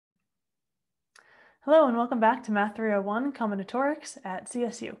Hello and welcome back to Math 301 Combinatorics at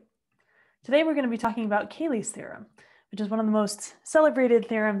CSU. Today we're going to be talking about Cayley's theorem, which is one of the most celebrated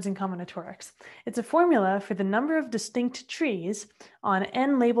theorems in combinatorics. It's a formula for the number of distinct trees on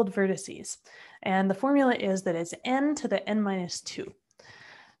n labeled vertices. And the formula is that it's n to the n minus 2.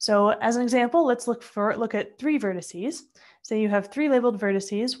 So as an example, let's look at 3 vertices. Say you have 3 labeled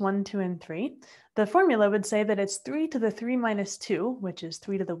vertices, 1, 2, and 3. The formula would say that it's 3 to the 3 minus 2, which is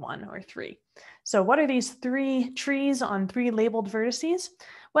 3 to the 1, or 3. So what are these 3 trees on 3 labeled vertices?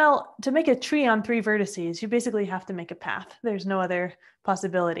 Well, to make a tree on 3 vertices, you basically have to make a path. There's no other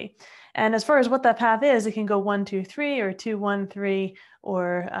possibility. And as far as what that path is, it can go 1, 2, 3, or 2, 1, 3,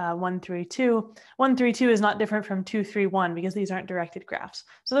 or 1, 3, 2. 1, 3, 2 is not different from 2, 3, 1 because these aren't directed graphs.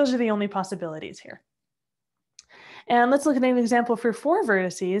 So those are the only possibilities here. And let's look at an example for 4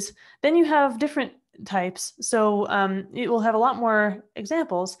 vertices. Then you have different types. So it will have a lot more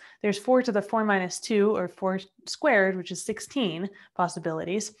examples. There's 4 to the 4 minus 2, or 4 squared, which is 16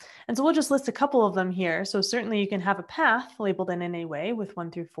 possibilities. And so we'll just list a couple of them here. So certainly you can have a path labeled in any way with 1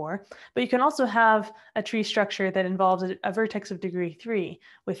 through 4, but you can also have a tree structure that involves a vertex of degree 3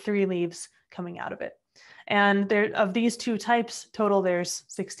 with 3 leaves coming out of it. And there, of these 2 types total, there's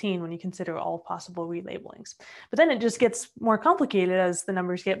 16 when you consider all possible relabelings. But then it just gets more complicated as the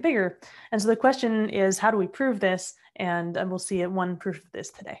numbers get bigger. And so the question is, how do we prove this? And we'll see one proof of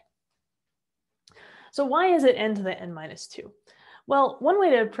this today. So why is it n to the n minus 2? Well, one way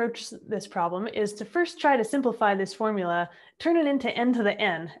to approach this problem is to first try to simplify this formula, turn it into n to the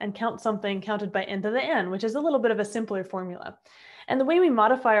n, and count something counted by n to the n, which is a little bit of a simpler formula. And the way we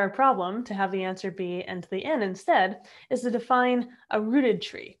modify our problem to have the answer be n to the n instead is to define a rooted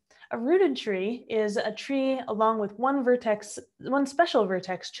tree. A rooted tree is a tree along with one special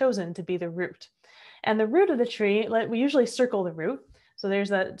vertex chosen to be the root. And the root of the tree, we usually circle the root. So there's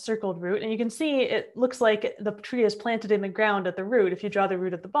that circled root, and you can see it looks like the tree is planted in the ground at the root if you draw the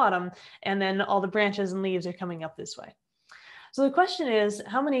root at the bottom, and then all the branches and leaves are coming up this way. So the question is,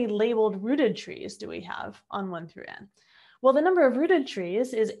 how many labeled rooted trees do we have on 1 through n? Well, the number of rooted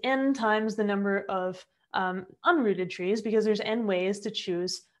trees is n times the number of unrooted trees, because there's n ways to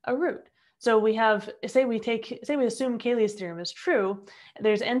choose a root. So we have, say we assume Cayley's theorem is true,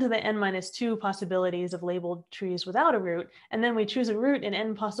 there's n to the n minus 2 possibilities of labeled trees without a root, and then we choose a root in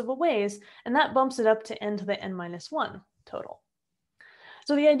n possible ways, and that bumps it up to n to the n minus 1 total.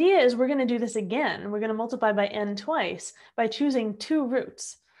 So the idea is we're going to do this again. We're going to multiply by n twice by choosing 2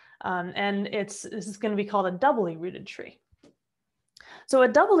 roots. And this is going to be called a doubly rooted tree. So a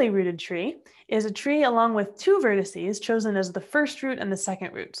doubly rooted tree is a tree along with 2 vertices chosen as the first root and the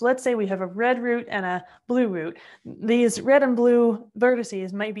second root. So let's say we have a red root and a blue root. These red and blue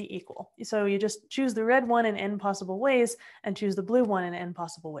vertices might be equal. So you just choose the red one in n possible ways and choose the blue one in n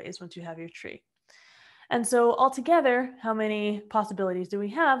possible ways once you have your tree. And so altogether, how many possibilities do we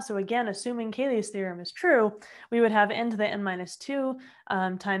have? So again, assuming Cayley's theorem is true, we would have n to the n minus 2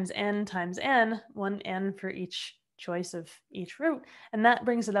 times n, 1 n for each choice of each root, and that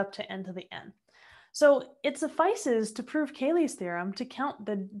brings it up to n to the n. So it suffices to prove Cayley's theorem to count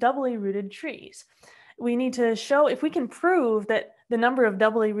the doubly rooted trees. We need to show, if we can prove that the number of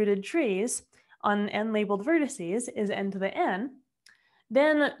doubly rooted trees on n labeled vertices is n to the n,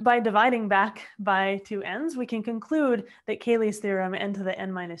 then by dividing back by 2 n's, we can conclude that Cayley's theorem n to the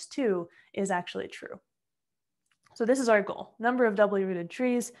n minus 2 is actually true. So this is our goal. Number of doubly rooted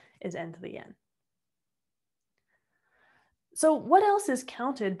trees is n to the n. So what else is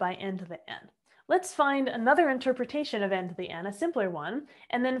counted by n to the n? Let's find another interpretation of n to the n, a simpler one,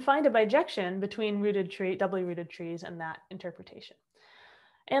 and then find a bijection between doubly rooted trees and that interpretation.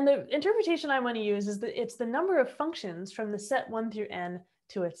 And the interpretation I want to use is that it's the number of functions from the set 1 through n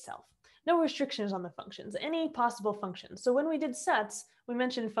to itself. No restrictions on the functions, any possible functions. So when we did sets, we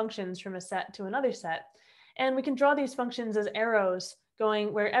mentioned functions from a set to another set, and we can draw these functions as arrows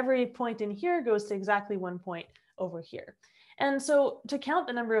going where every point in here goes to exactly 1 point over here. And so to count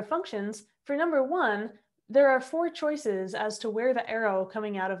the number of functions, for number 1, there are 4 choices as to where the arrow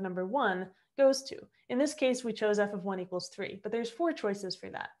coming out of number 1 goes to. In this case, we chose f of 1 equals 3, but there's 4 choices for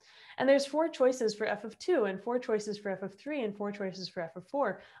that. And there's 4 choices for f of 2, and 4 choices for f of 3, and 4 choices for f of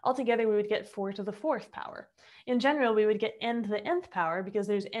 4. Altogether, we would get 4 to the 4th power. In general, we would get n to the nth power because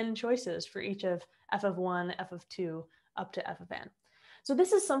there's n choices for each of f of 1, f of 2, up to f of n. So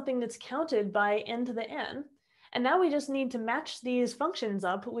this is something that's counted by n to the n. And now we just need to match these functions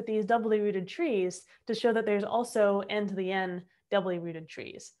up with these doubly rooted trees to show that there's also n to the n doubly rooted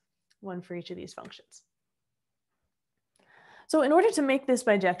trees, one for each of these functions. So in order to make this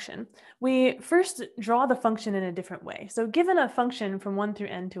bijection, we first draw the function in a different way. So given a function from 1 through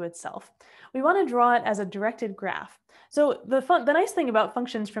n to itself, we want to draw it as a directed graph. So the nice thing about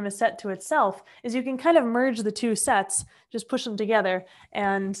functions from a set to itself is you can kind of merge the two sets, just push them together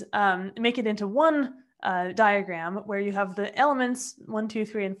and make it into one diagram where you have the elements 1, 2,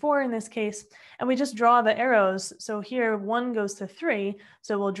 3, and 4 in this case, and we just draw the arrows. So here 1 goes to 3,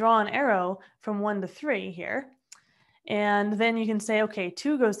 so we'll draw an arrow from 1 to 3 here. And then you can say, okay,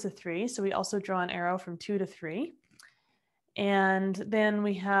 2 goes to 3, so we also draw an arrow from 2 to 3. And then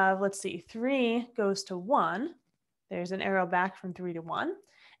we have, let's see, 3 goes to 1. There's an arrow back from 3 to 1.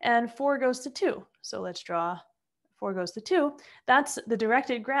 And 4 goes to 2. So let's draw 4 goes to 2. That's the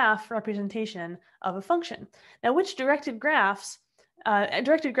directed graph representation of a function. Now, which directed graphs?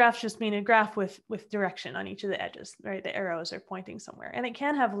 Directed graphs just mean a graph with direction on each of the edges, right? The arrows are pointing somewhere, and it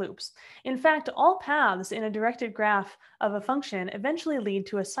can have loops. In fact, all paths in a directed graph of a function eventually lead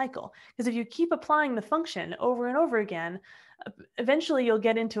to a cycle, because if you keep applying the function over and over again, eventually you'll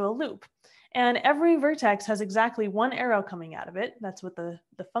get into a loop. And every vertex has exactly one arrow coming out of it. That's what the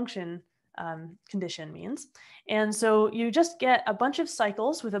function condition means. And so you just get a bunch of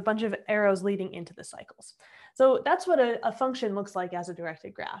cycles with a bunch of arrows leading into the cycles. So that's what a function looks like as a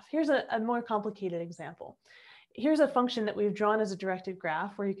directed graph. Here's a more complicated example. Here's a function that we've drawn as a directed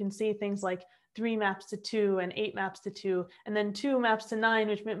graph where you can see things like 3 maps to 2 and 8 maps to 2, and then 2 maps to 9,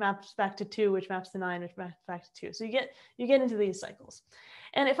 which maps back to 2, which maps to 9, which maps back to 2. So you get into these cycles.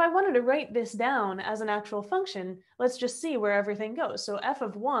 And if I wanted to write this down as an actual function, let's just see where everything goes. So f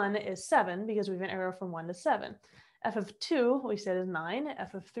of 1 is 7 because we have an arrow from 1 to 7. F of 2, we said, is 9.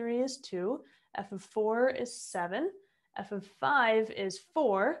 F of 3 is 2. F of 4 is 7. F of 5 is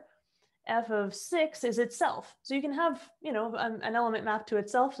 4. F of 6 is itself. So you can have, an element mapped to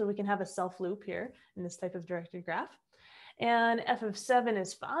itself, so we can have a self loop here in this type of directed graph. And f of 7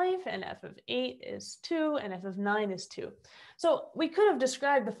 is 5, and f of 8 is 2, and f of 9 is 2. So we could have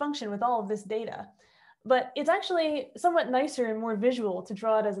described the function with all of this data, but it's actually somewhat nicer and more visual to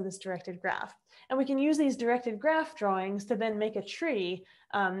draw it as this directed graph. And we can use these directed graph drawings to then make a tree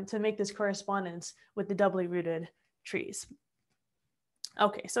to make this correspondence with the doubly rooted trees.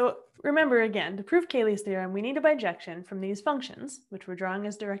 Okay, so remember again, to prove Cayley's theorem, we need a bijection from these functions, which we're drawing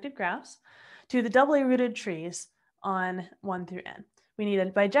as directed graphs, to the doubly rooted trees on 1 through n. We need a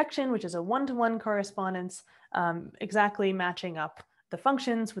bijection, which is a one-to-one correspondence, exactly matching up the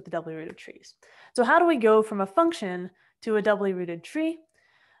functions with the doubly rooted trees. So how do we go from a function to a doubly rooted tree?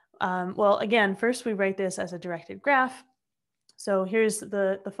 Well, again, first we write this as a directed graph. So here's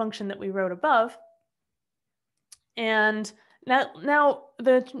the function that we wrote above. And now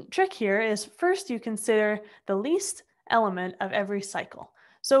the trick here is first you consider the least element of every cycle.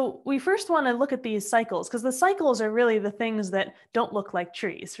 So we first want to look at these cycles because the cycles are really the things that don't look like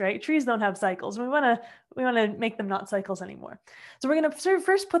trees, right? Trees don't have cycles. We want to make them not cycles anymore. So we're going to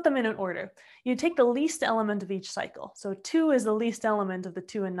first put them in an order. You take the least element of each cycle. So 2 is the least element of the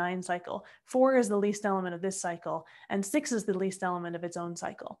 2 and 9 cycle. 4 is the least element of this cycle. And 6 is the least element of its own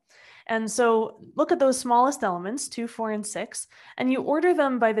cycle. And so look at those smallest elements, 2, 4, and 6, and you order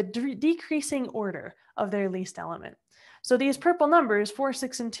them by the decreasing order of their least element. So these purple numbers, 4,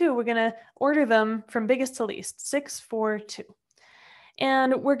 6, and 2, we're going to order them from biggest to least, 6, 4, 2.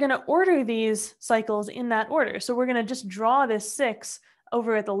 And we're going to order these cycles in that order. So we're going to just draw this 6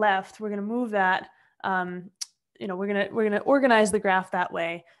 over at the left. We're going to move that, we're going to organize the graph that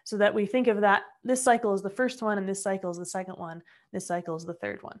way so that we think of that this cycle is the first one, and this cycle is the second one, this cycle is the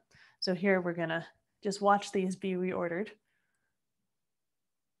third one. So here we're going to just watch these be reordered.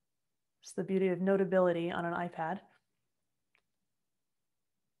 It's the beauty of notability on an iPad.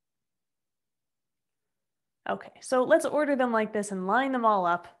 Okay, so let's order them like this and line them all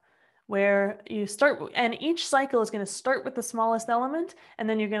up where you start, and each cycle is going to start with the smallest element, and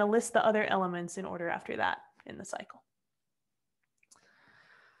then you're going to list the other elements in order after that in the cycle.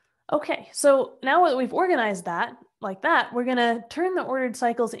 Okay, so now that we've organized that like that, we're going to turn the ordered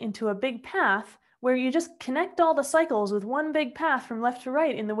cycles into a big path where you just connect all the cycles with one big path from left to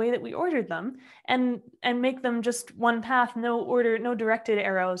right in the way that we ordered them, and make them just one path, no order, no directed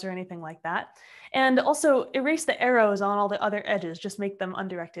arrows or anything like that. And also erase the arrows on all the other edges, just make them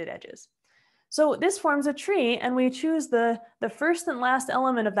undirected edges. So this forms a tree, and we choose the first and last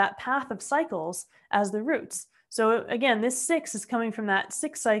element of that path of cycles as the roots. So again, this 6 is coming from that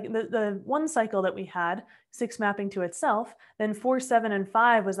 6 cycle, the one cycle that we had, 6 mapping to itself. Then 4, 7, and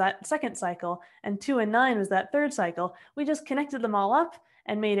 5 was that second cycle, and 2 and 9 was that third cycle. We just connected them all up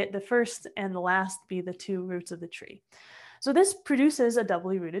and made it the first and the last be the 2 roots of the tree. So this produces a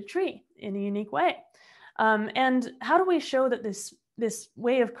doubly rooted tree in a unique way. And how do we show that this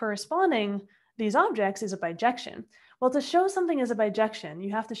way of corresponding these objects is a bijection? Well, to show something is a bijection, you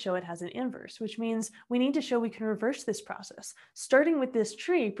have to show it has an inverse, which means we need to show we can reverse this process. Starting with this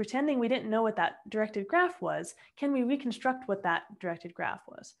tree, pretending we didn't know what that directed graph was, can we reconstruct what that directed graph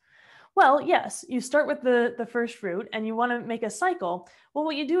was? Well, yes, you start with the first root and you want to make a cycle. Well,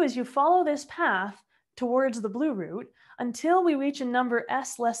 what you do is you follow this path towards the blue root until we reach a number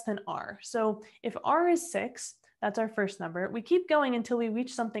s less than r. So if r is 6, that's our first number. We keep going until we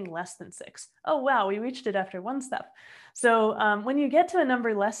reach something less than 6. Oh, wow, we reached it after one step. So when you get to a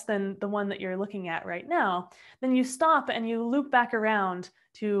number less than the one that you're looking at right now, then you stop and you loop back around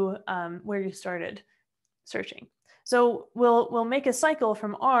to where you started searching. So we'll make a cycle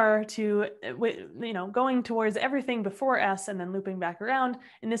from R to, going towards everything before S and then looping back around.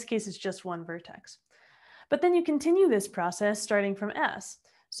 In this case, it's just one vertex. But then you continue this process starting from S.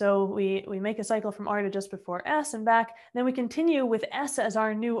 So we make a cycle from R to just before S and back. Then we continue with S as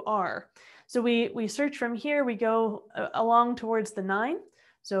our new R. So we search from here, we go along towards the 9.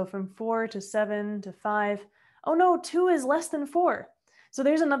 So from 4 to 7 to 5. Oh no, 2 is less than 4. So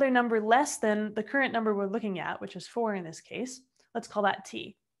there's another number less than the current number we're looking at, which is 4 in this case. Let's call that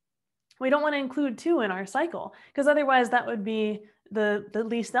t. We don't want to include 2 in our cycle, because otherwise that would be the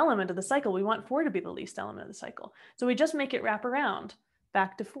least element of the cycle. We want 4 to be the least element of the cycle. So we just make it wrap around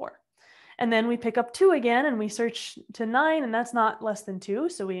back to 4. And then we pick up 2 again and we search to 9, and that's not less than 2.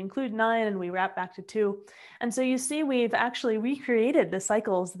 So we include 9 and we wrap back to 2. And so you see we've actually recreated the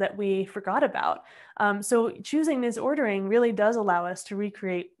cycles that we forgot about. So choosing this ordering really does allow us to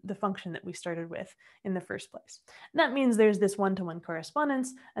recreate the function that we started with in the first place. And that means there's this one-to-one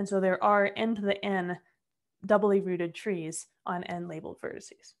correspondence. And so there are n to the n doubly rooted trees on n labeled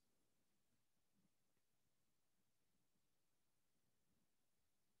vertices.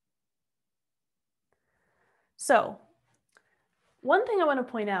 So one thing I want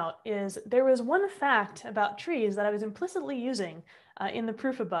to point out is there was one fact about trees that I was implicitly using in the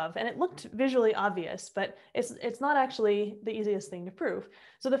proof above, and it looked visually obvious, but it's not actually the easiest thing to prove.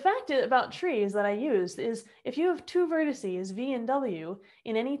 So the fact about trees that I used is if you have 2 vertices, v and w,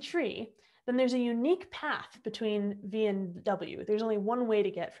 in any tree, then there's a unique path between v and w. There's only one way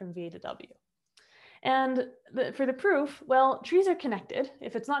to get from v to w. And for the proof, well, trees are connected.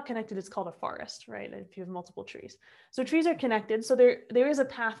 If it's not connected, it's called a forest, right? If you have multiple trees. So trees are connected. So there is a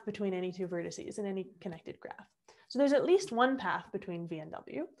path between any 2 vertices in any connected graph. So there's at least one path between v and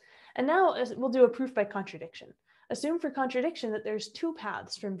w. And now we'll do a proof by contradiction. Assume for contradiction that there's 2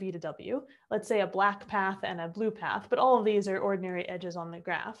 paths from v to w. Let's say a black path and a blue path, but all of these are ordinary edges on the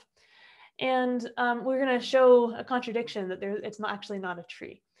graph. And we're going to show a contradiction that it's actually not a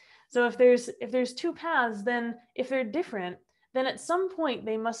tree. So if there's 2 paths, then if they're different, then at some point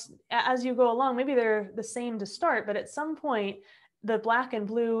they must, as you go along, maybe they're the same to start, but at some point the black and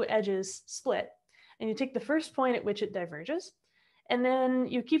blue edges split. And you take the first point at which it diverges, and then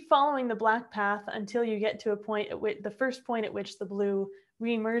you keep following the black path until you get to a point at which the first point at which the blue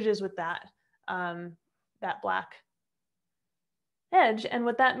reemerges with that black edge. And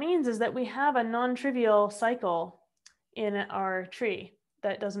what that means is that we have a non-trivial cycle in our tree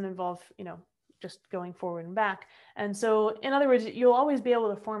that doesn't involve, just going forward and back. And so in other words, you'll always be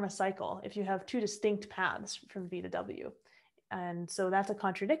able to form a cycle if you have 2 distinct paths from v to w. And so that's a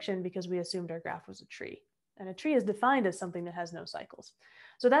contradiction because we assumed our graph was a tree. And a tree is defined as something that has no cycles.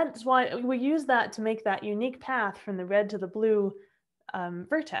 So that's why we use that to make that unique path from the red to the blue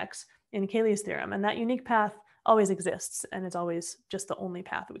vertex in Cayley's theorem. And that unique path always exists, and it's always just the only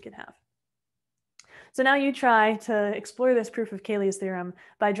path we can have. So now you try to explore this proof of Cayley's theorem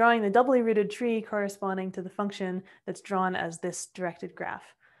by drawing the doubly rooted tree corresponding to the function that's drawn as this directed graph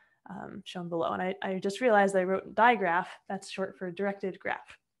shown below. And I just realized I wrote digraph. That's short for directed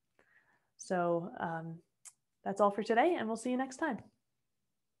graph. So that's all for today, and we'll see you next time.